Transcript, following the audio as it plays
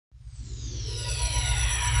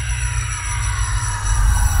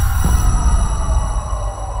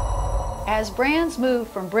As brands move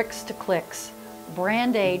from bricks to clicks,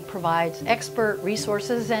 Brand Aid provides expert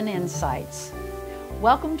resources and insights.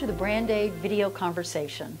 Welcome to the Brand Aid video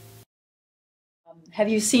conversation. Have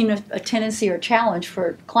you seen a tendency or challenge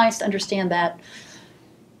for clients to understand that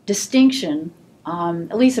distinction?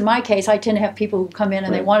 At least in my case, I tend to have people who come in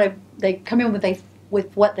and they come in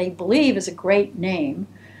with what they believe is a great name.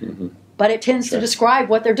 Mm-hmm. But it tends to describe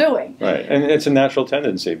what they're doing. Right, and it's a natural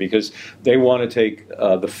tendency because they want to take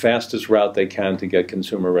the fastest route they can to get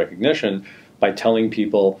consumer recognition by telling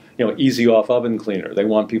people, easy off oven cleaner. They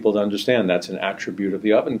want people to understand that's an attribute of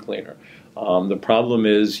the oven cleaner. The problem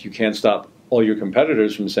is you can't stop all your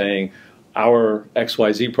competitors from saying our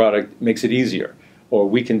XYZ product makes it easier, or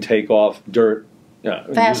we can take off dirt.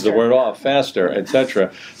 Use the word off faster,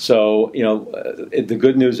 etc. So, the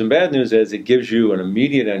good news and bad news is it gives you an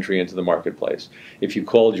immediate entry into the marketplace. If you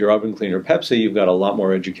called your oven cleaner Pepsi, you've got a lot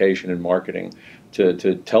more education and marketing to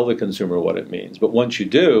tell the consumer what it means. But once you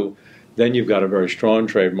do, then you've got a very strong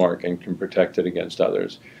trademark and can protect it against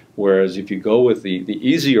others. Whereas if you go with the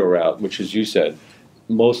easier route, which, as you said,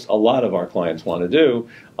 a lot of our clients want to do,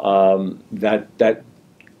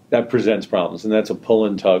 that presents problems, and that's a pull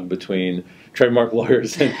and tug between trademark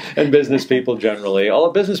lawyers and business people generally. All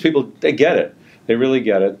the business people, they get it. They really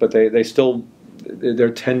get it, but they still, their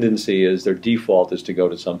tendency is, their default is to go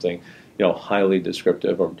to something, highly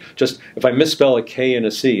descriptive, or just, if I misspell a K and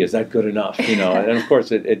a C, is that good enough? And of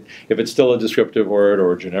course, if it's still a descriptive word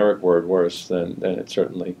or a generic word, worse, then it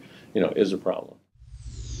certainly, is a problem.